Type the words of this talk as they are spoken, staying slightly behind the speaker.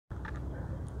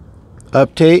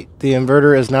Update, the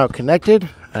inverter is now connected.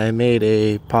 I made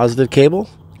a positive cable,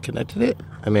 connected it.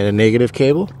 I made a negative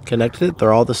cable, connected it.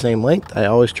 They're all the same length. I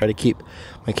always try to keep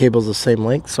my cables the same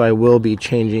length, so I will be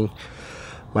changing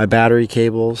my battery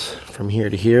cables from here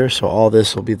to here, so all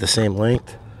this will be the same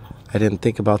length. I didn't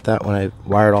think about that when I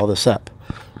wired all this up.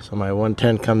 So my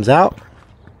 110 comes out,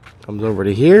 comes over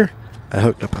to here. I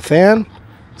hooked up a fan.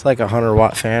 It's like a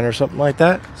 100-watt fan or something like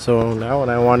that. So now when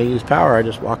I want to use power, I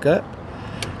just walk up,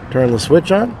 turn the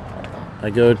switch on. I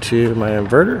go to my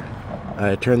inverter.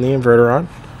 I turn the inverter on.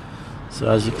 So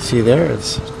as you can see there,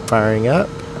 it's firing up.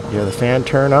 You hear the fan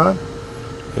turn on.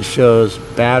 It shows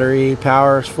battery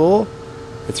power is full.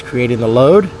 It's creating the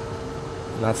load,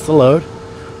 and that's the load.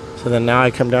 So then now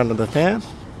I come down to the fan.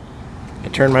 I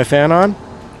turn my fan on.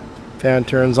 Fan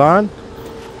turns on.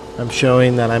 I'm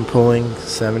showing that I'm pulling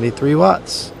 73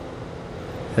 watts.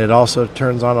 And it also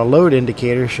turns on a load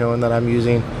indicator showing that I'm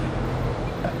using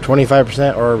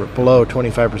 25% or below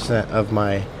 25% of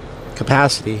my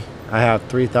capacity. I have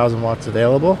 3,000 watts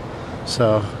available,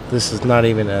 so this is not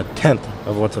even a tenth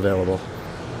of what's available.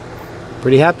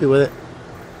 Pretty happy with it.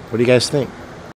 What do you guys think?